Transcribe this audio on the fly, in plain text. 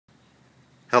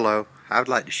Hello, I would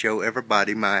like to show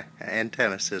everybody my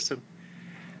antenna system.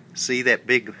 See that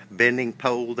big bending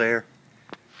pole there?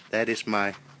 That is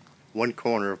one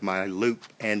corner of my loop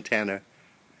antenna.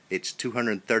 It's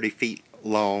 230 feet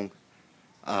long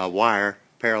wire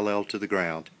parallel to the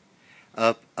ground,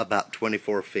 up about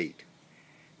 24 feet.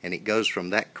 And it goes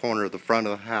from that corner of the front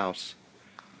of the house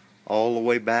all the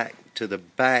way back to the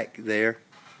back there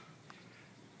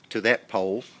to that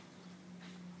pole.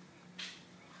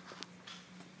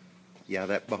 Yeah,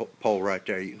 that pole right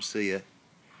there, you can see it.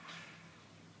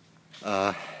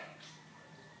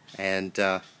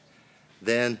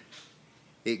 Then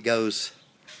it goes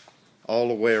all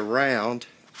the way around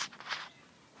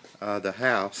the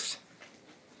house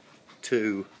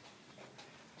to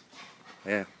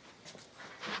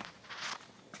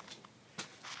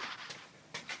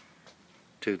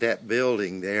to that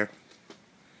building there,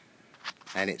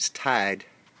 and it's tied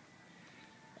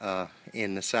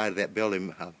in the side of that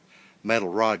building. A metal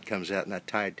rod comes out, and I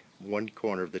tied one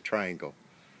corner of the triangle.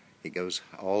 It goes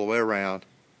all the way around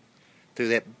through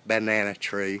that banana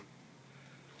tree,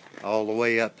 all the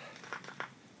way up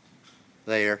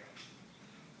there,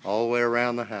 all the way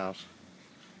around the house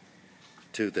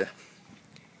to the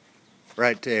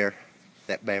right there,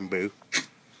 that bamboo.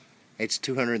 It's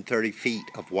 230 feet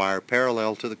of wire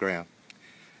parallel to the ground.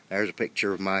 There's a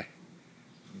picture of my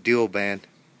dual band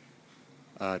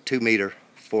 2-meter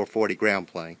 440 ground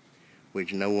plane,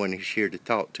 which no one is here to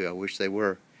talk to. I wish they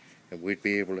were, and we'd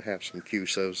be able to have some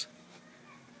QSOs.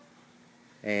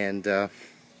 And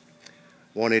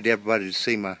wanted everybody to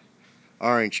see my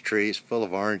orange tree. It's full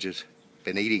of oranges.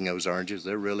 Been eating those oranges.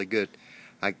 They're really good.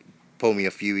 I pull me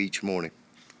a few each morning.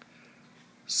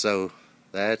 So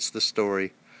that's the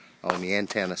story on the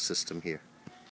antenna system here.